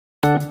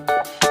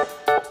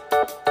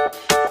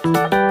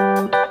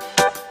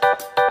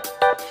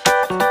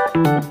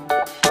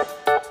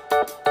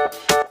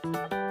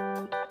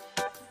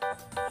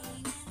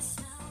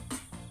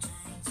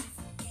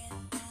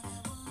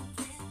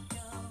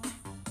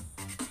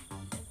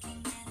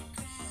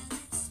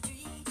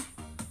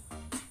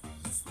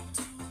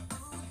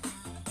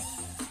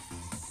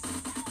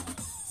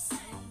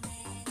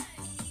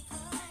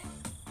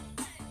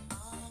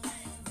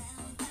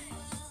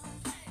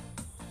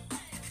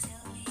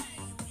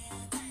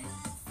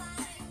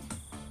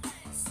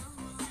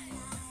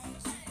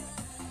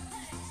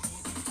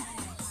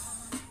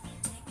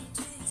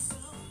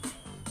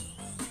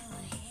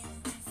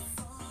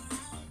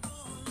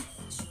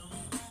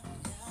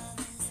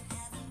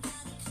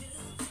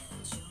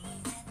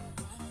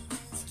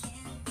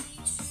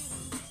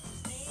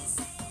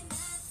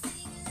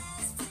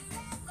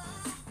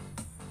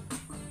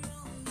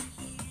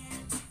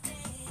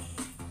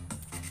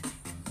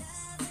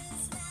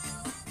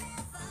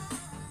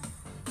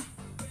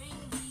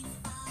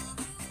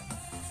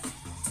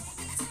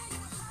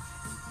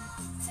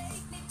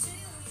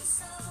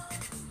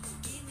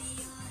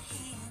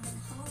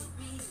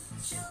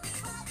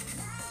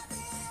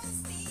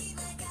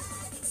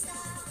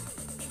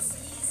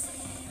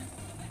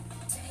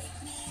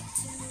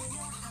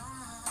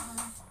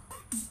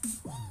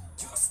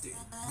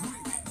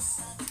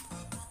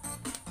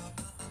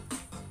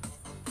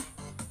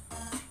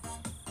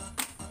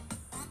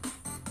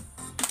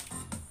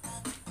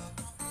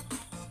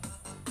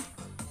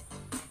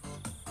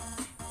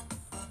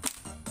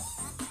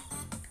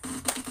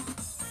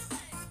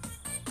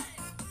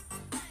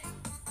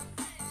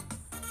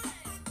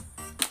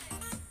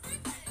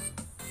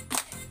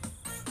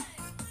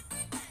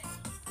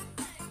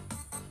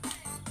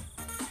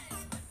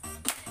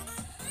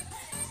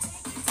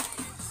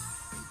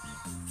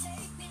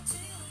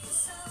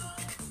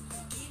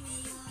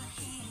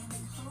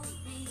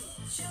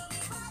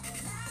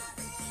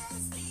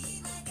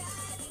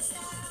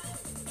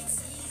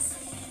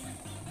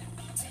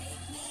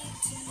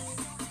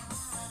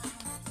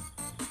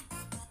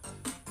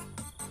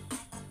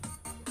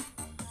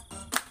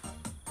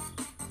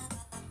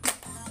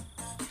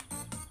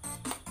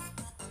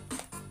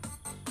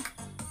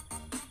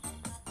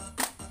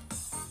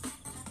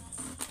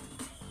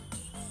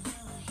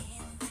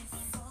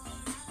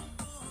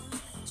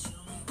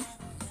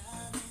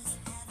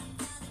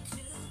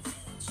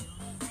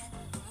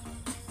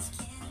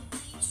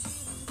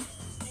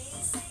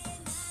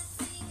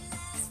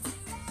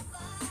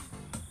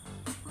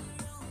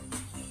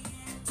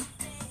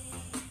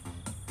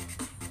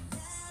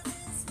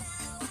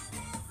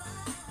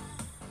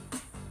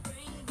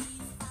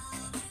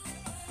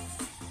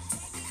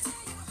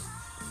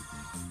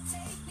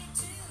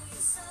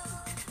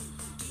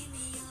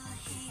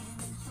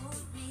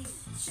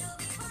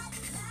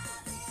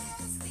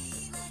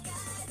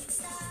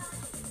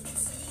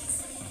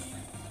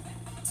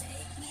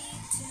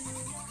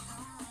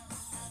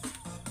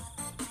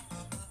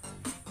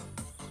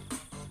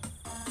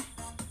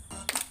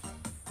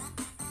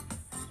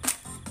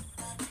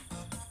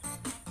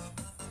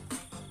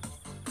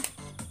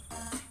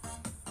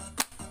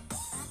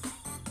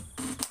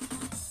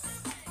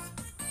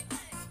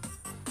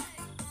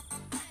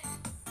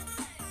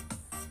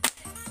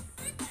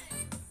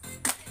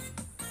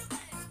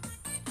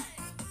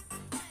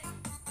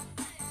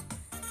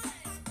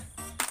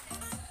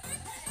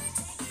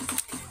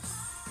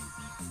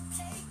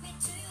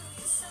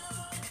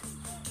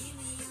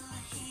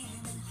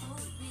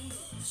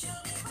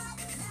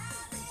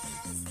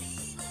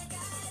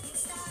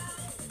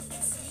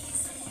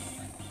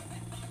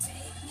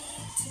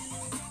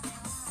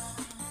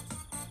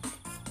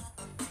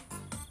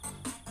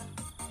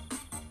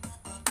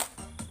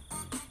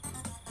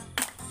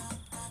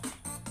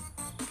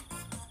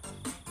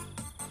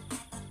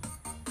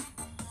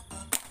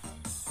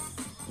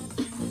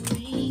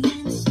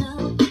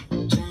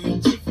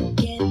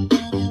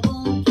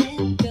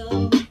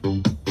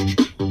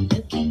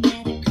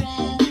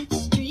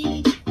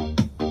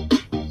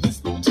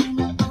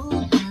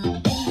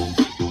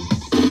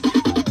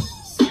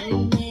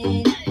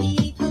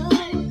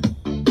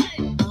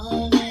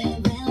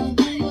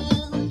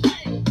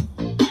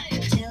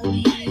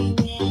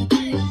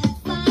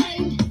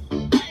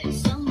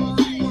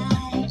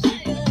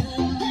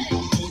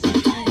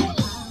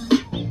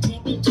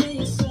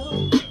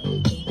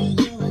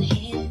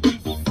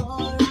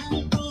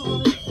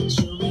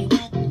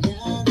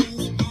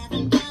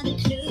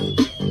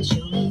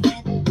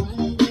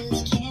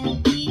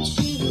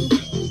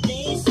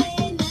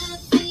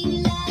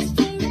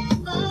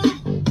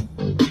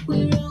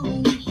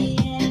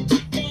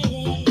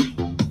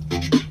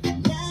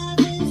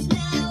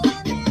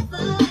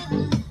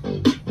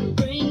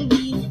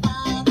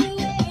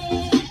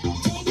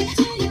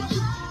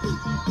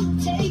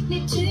Take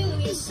me to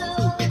your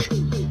soul.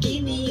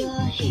 Give me your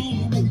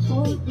hand and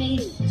hold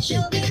me.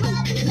 Show me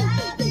what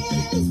love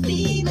is.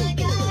 Be my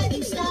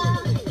guiding star.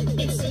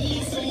 It's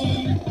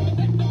easy.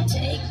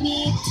 Take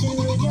me to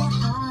your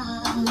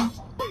heart.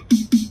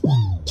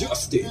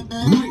 Justin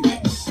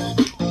Remix.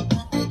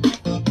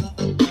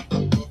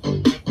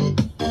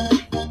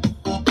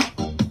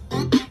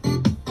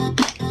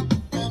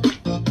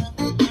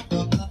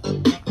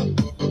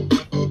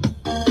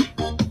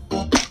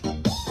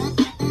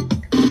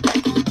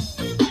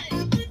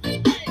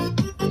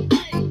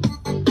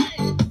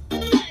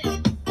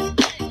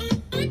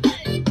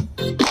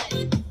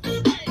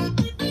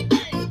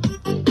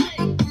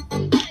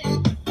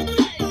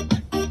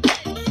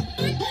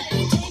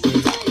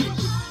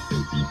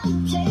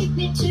 Take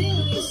me to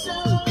your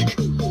soul.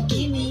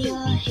 Give me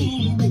your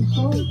hand and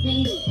hold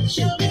me.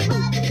 Show me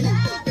what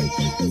love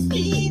is.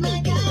 Be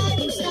my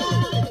guiding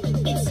star.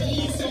 It's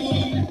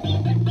easy.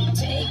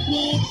 Take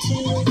me to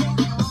your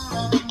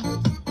heart.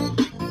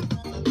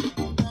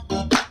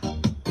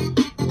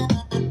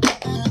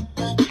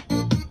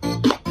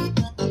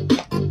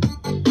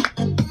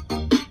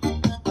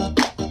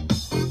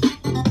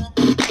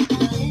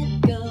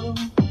 Let go.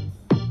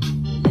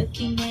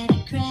 Looking at a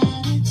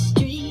crowded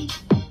street.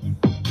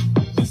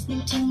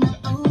 Listening to my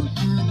own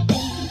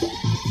heartbeat.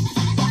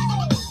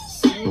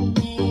 So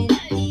many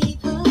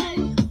people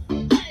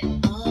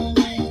all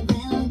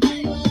around the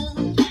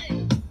world.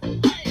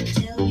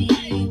 Tell me,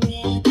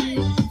 where do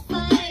I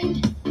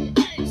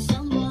find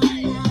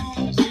someone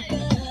like you,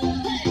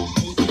 girl?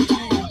 Take me to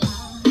your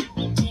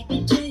heart, take me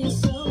to your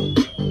soul.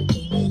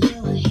 Give me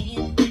your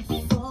hand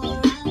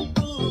before I'm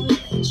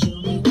old. Show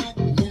me what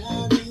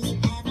love is,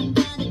 haven't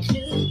got a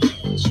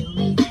clue. Show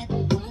me that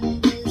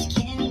wonders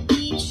can't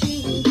be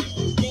true.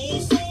 They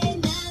say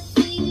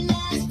nothing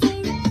lasts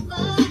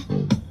forever.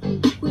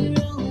 We're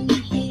only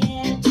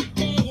here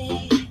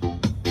today.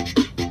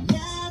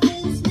 Love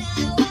is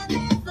now or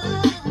never.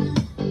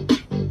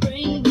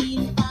 Bring me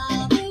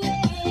far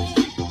away.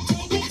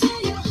 Take me to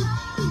your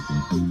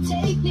heart.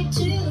 Take me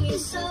to your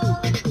soul.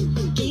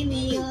 Give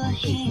me your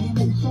hand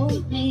and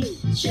hold me.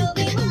 Show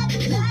me what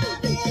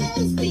love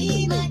is.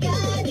 Be my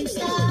guiding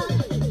star.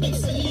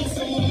 It's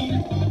easy.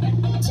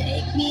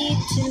 Take me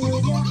to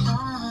your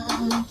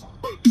heart.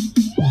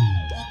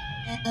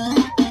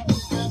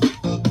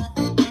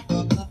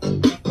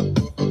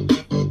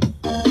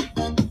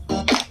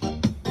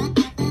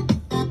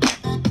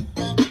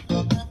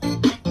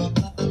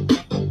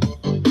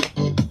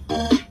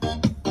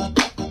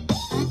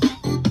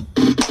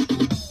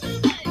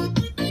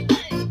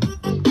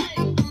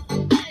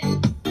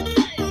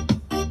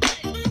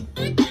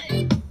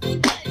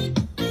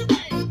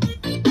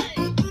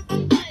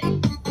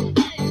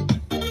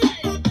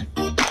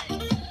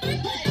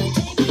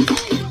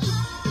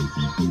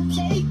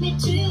 Take me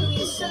to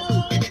your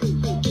soul.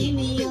 Give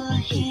me your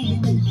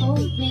hand and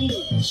hold me.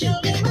 Show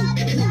me what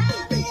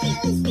love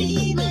is.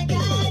 Be my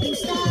guiding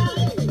star.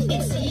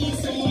 It's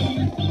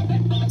easy.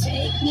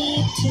 Take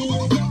me to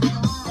your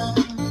heart.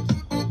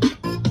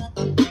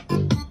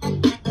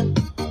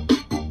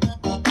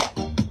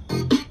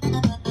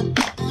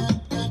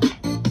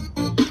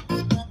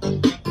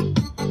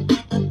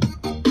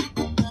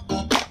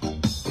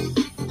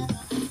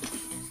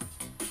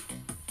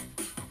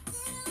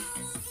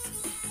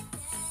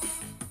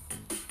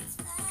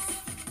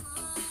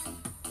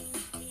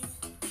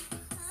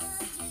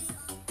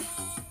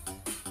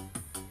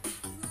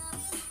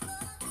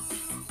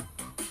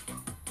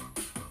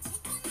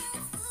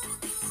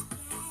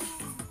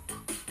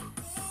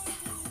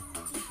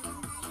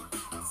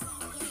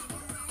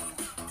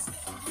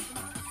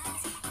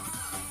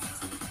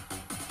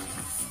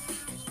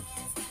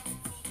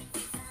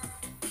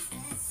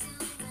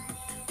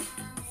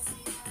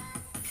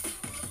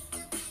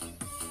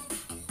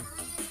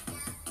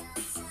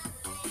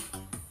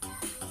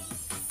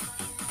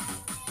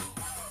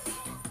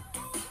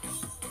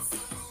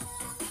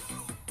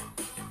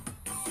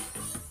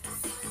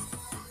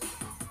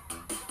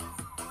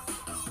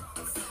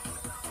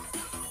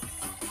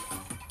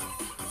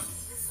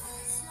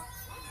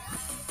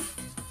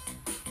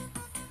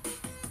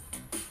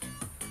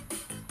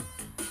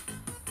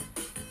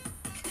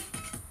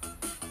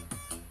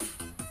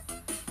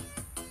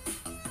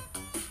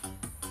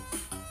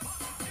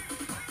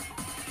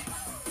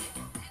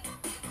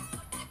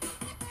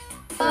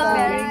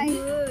 Very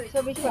good.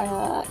 So which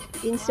one?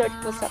 Insert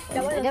po sa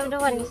The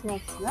one is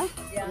next, no?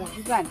 Yeah.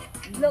 Which one?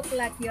 Look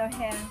like your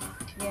hair.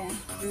 Yeah.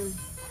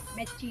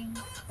 Matching.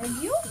 And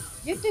you?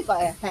 You took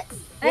it.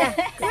 Yeah.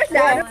 Where's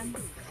the other? One.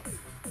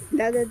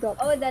 The other dog.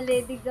 Oh, the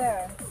lady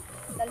girl.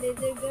 The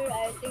lady girl,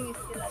 I think is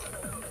still at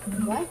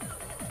home. What?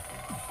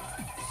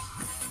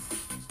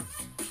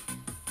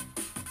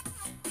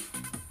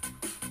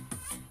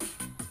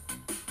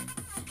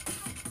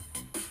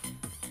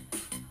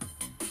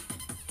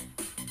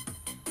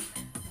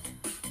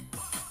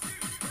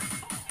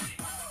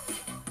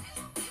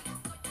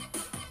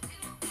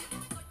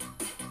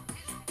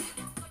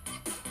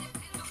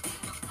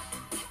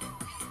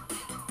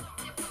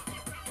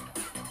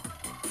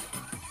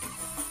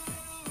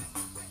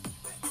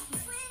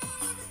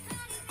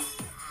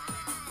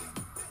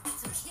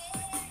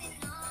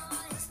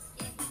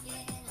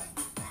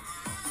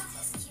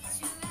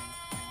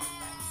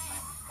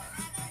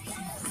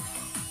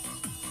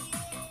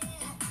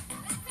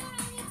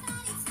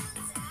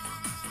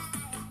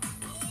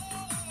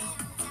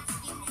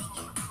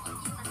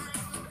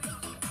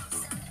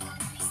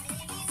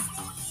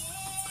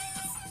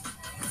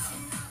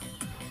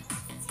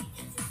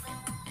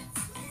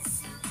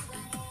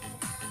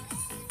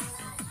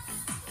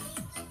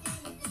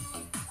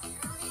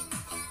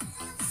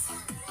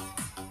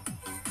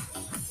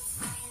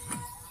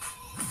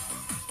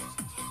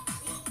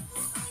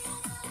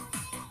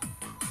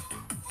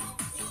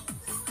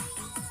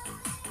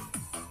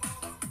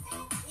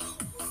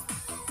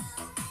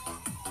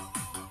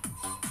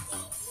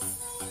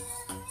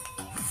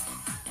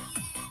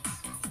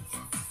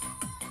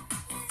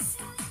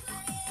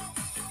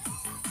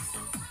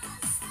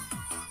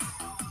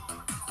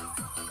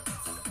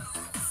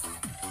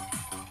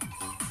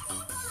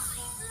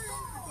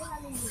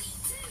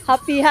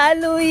 Happy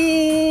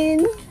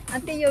Halloween!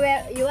 Auntie, you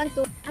want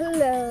to...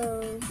 Hello.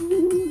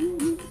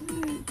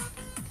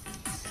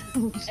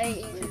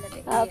 Ay,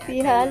 Happy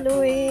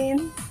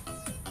Halloween!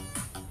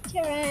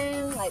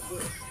 Charan, like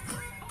this.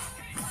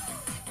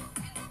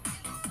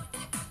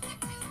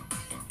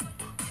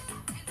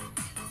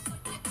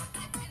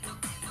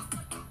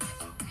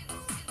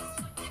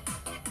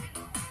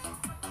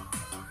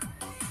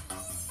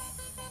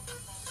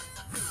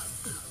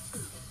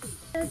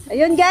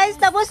 Ayun guys,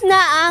 tapos na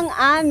ang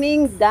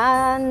aming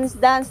dance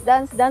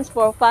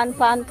for fun.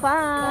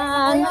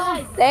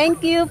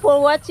 Thank you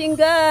for watching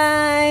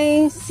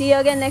guys. See you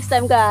again next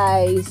time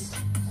guys.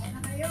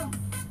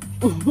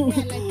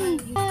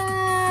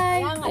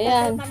 Bye.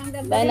 Ayan.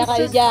 Bye na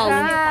kayo dyan.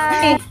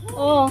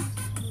 Oh.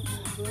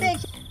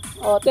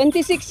 Oh,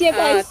 26 yan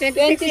guys.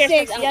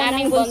 26.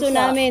 Yan ang bunso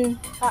namin.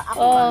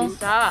 Oh.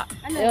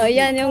 Oh,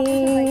 yan yung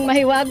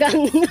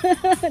mahiwagang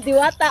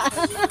diwata.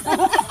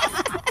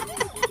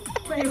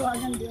 May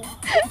wagan din.